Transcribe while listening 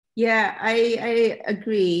Yeah, I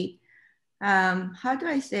agree. How do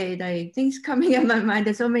I say, like, things coming in my mind?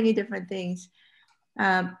 There's so many different things.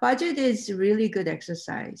 Budget is really good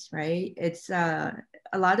exercise, right? It's a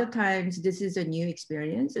lot of times this is a new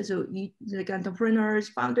experience. And so you, like entrepreneurs,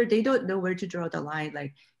 founder, they don't know where to draw the line.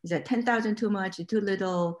 Like, is that 10,000 too much, too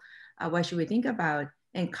little? What should we think about?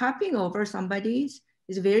 And copying over somebody's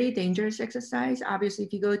is a very dangerous exercise. Obviously,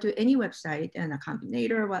 if you go to any website and a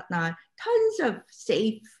Combinator or whatnot, tons of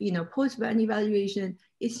safe, post-run evaluation.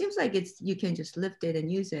 It seems like you can just lift it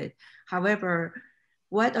and use it. However,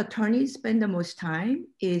 what attorneys spend the most time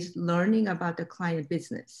is learning about the client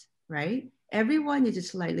business, right? Everyone is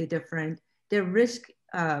slightly different. Their risk,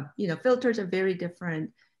 filters are very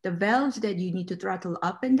different. The valves that you need to throttle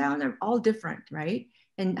up and down are all different, right?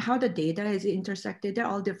 And how the data is intersected, they're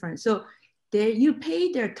all different. So you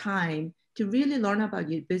pay their time to really learn about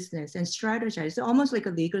your business and strategize. It's almost like a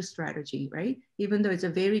legal strategy, right? Even though it's a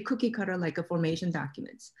very cookie cutter, like a formation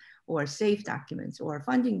documents or safe documents or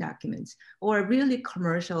funding documents or really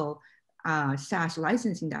commercial SaaS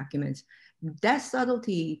licensing documents. That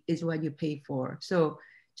subtlety is what you pay for. So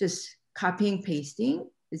just copying, pasting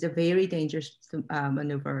is a very dangerous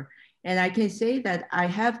maneuver. And I can say that I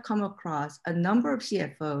have come across a number of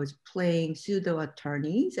CFOs playing pseudo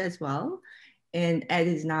attorneys as well. And that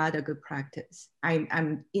is not a good practice.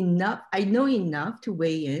 I'm enough, I know enough to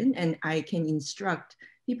weigh in and I can instruct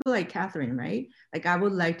people like Catherine, right? Like I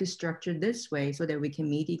would like to structure this way so that we can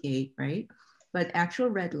mitigate, right? But actual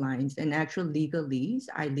red lines and actual legalese,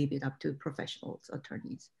 I leave it up to professionals,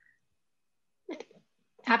 attorneys.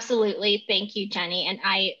 Absolutely. Thank you, Jenny. And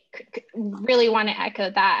I really want to echo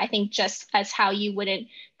that. I think just as how you wouldn't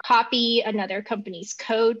copy another company's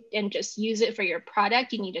code and just use it for your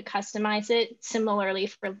product, you need to customize it. Similarly,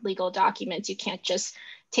 for legal documents, you can't just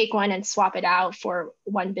take one and swap it out for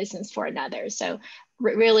one business for another. So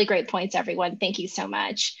really great points, everyone. Thank you so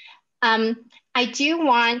much. I do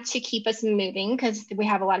want to keep us moving because we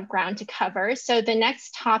have a lot of ground to cover. So the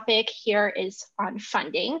next topic here is on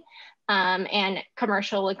funding. And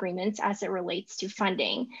commercial agreements as it relates to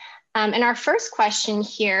funding. And our first question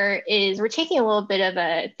here is, we're taking a little bit of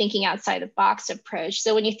a thinking outside the box approach.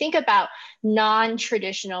 So when you think about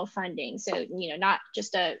non-traditional funding, so not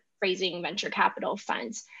just raising venture capital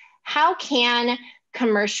funds, how can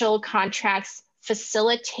commercial contracts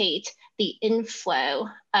facilitate the inflow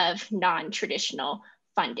of non-traditional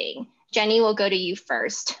funding? Jenny, we'll go to you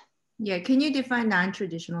first. Yeah, can you define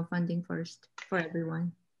non-traditional funding first for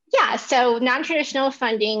everyone? Yeah, so non-traditional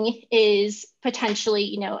funding is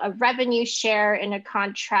potentially, a revenue share in a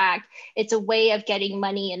contract. It's a way of getting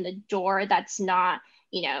money in the door that's not,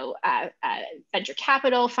 venture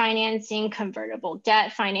capital financing, convertible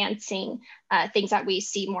debt financing, things that we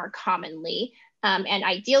see more commonly. And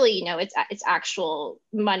ideally, it's actual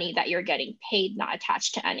money that you're getting paid, not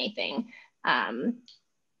attached to anything.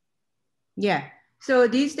 Yeah. So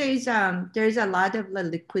these days, there's a lot of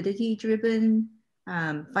liquidity-driven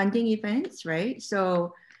funding events, right?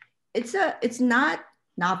 So it's not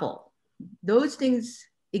novel. Those things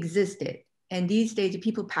existed, and these days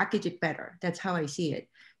people package it better. That's how I see it.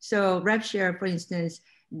 So RevShare, for instance,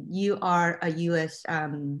 you are a US,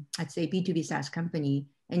 let's say B2B SaaS company,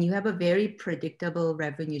 and you have a very predictable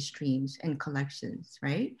revenue streams and collections,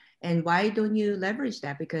 right? And why don't you leverage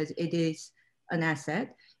that? Because it is an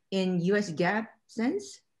asset. In US GAAP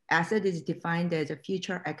sense, asset is defined as a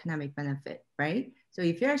future economic benefit, right? So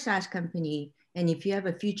if you're a SaaS company and if you have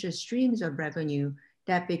a future streams of revenue,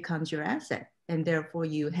 that becomes your asset. And therefore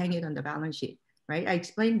you hang it on the balance sheet, right? I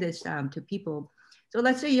explained this to people. So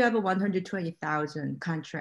let's say you have a 120,000 contract